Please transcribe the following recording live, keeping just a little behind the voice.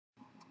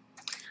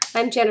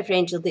I'm Jennifer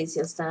Angel. These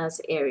are your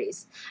stars,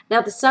 Aries.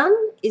 Now, the sun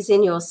is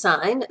in your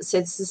sign, so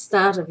it's the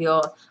start of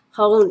your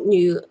whole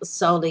new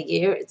solar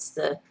year. It's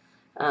the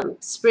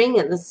spring,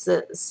 and it's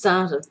the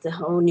start of the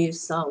whole new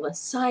solar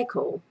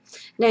cycle.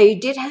 Now, you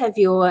did have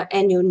your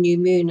annual new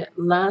moon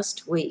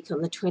last week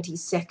on the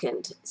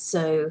 22nd,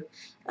 so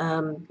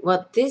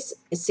what this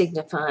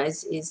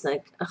signifies is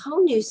like a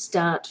whole new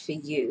start for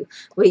you,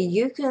 where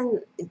you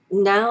can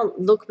now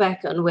look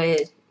back on where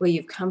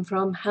you've come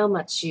from, how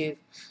much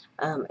you've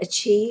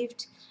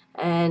achieved,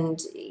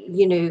 and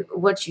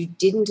what you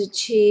didn't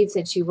achieve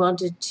that you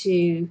wanted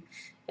to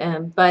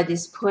by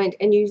this point,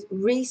 and you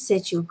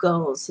reset your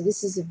goals. So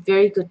this is a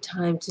very good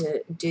time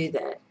to do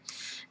that.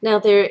 Now,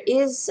 there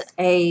is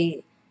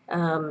a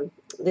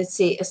let's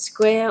see, a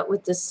square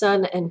with the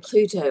Sun and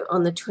Pluto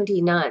on the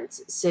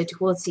 29th, so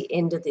towards the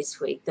end of this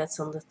week. That's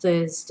on the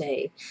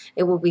Thursday.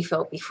 It will be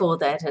felt before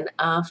that and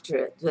after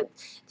it, but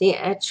the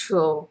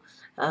actual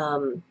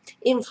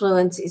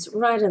influence is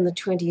right on the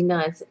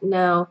 29th.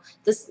 Now,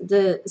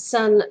 the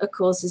Sun, of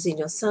course, is in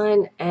your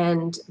sign,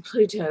 and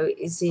Pluto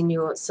is in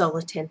your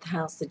solar 10th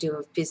house, to do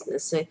with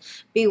business. So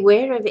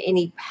beware of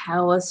any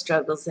power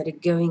struggles that are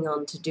going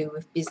on to do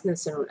with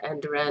business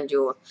and around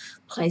your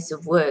place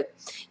of work.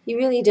 You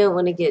really don't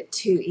want to get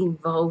too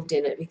involved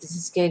in it, because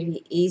it's going to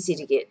be easy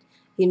to get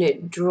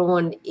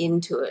drawn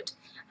into it,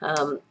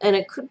 and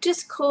it could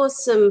just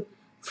cause some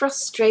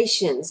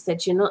frustrations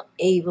that you're not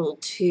able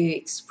to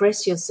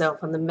express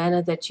yourself on the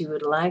manner that you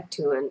would like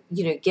to, and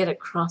get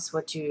across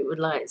what you would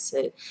like.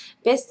 So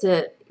best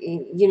to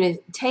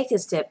take a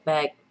step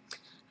back,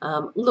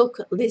 look,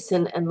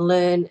 listen, and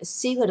learn,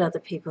 see what other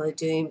people are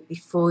doing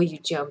before you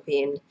jump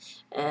in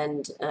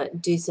and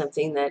do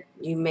something that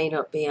you may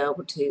not be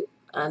able to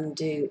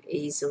undo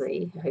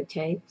easily.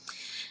 Okay.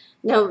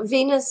 Now,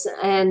 Venus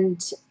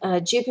and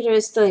Jupiter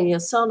is still in your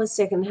solar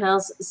second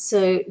house,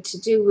 so to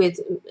do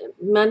with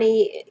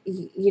money,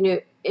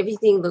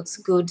 everything looks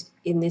good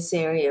in this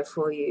area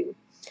for you,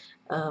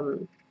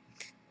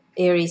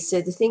 Aries. So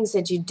the things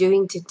that you're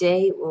doing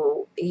today will,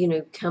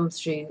 come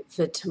through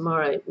for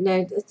tomorrow.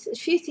 Now, a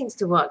few things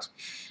to watch.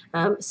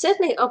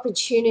 Certainly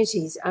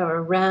opportunities are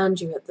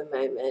around you at the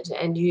moment,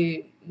 and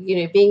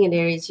being an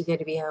Aries, you're going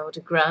to be able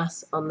to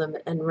grasp on them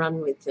and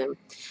run with them.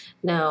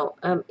 Now,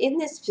 in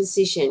this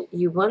position,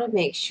 you want to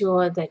make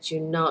sure that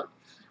you're not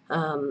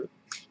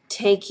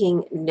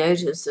taking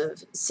notice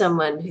of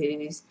someone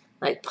who's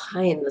like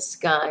pie in the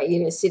sky,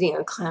 sitting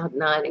on cloud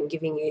nine and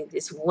giving you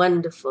this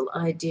wonderful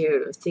idea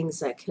of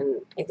things that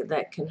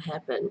can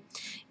happen.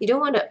 You don't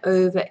want to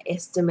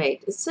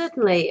overestimate.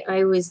 Certainly,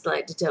 I always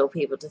like to tell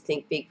people to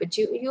think big, but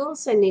you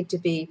also need to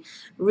be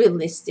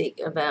realistic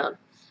about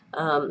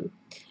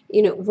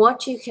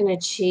what you can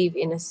achieve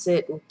in a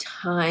certain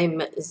time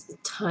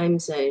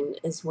zone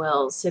as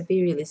well. So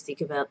be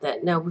realistic about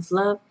that. Now, with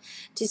love,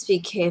 just be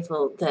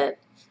careful that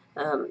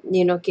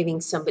you're not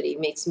giving somebody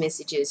mixed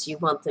messages. You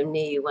want them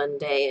near you one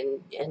day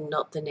and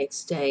not the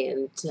next day,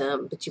 and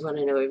but you want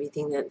to know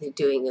everything that they're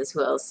doing as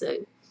well.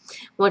 So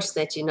watch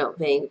that you're not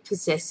being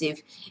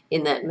possessive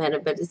in that manner.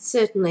 But it's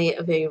certainly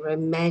a very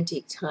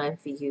romantic time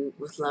for you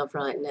with love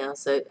right now.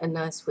 So a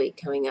nice week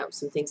coming up,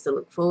 some things to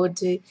look forward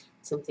to,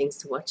 some things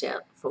to watch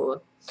out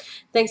for.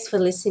 Thanks for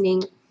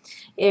listening,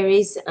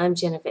 Aries. I'm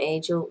Jennifer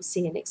Angel.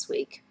 See you next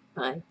week.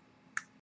 Bye.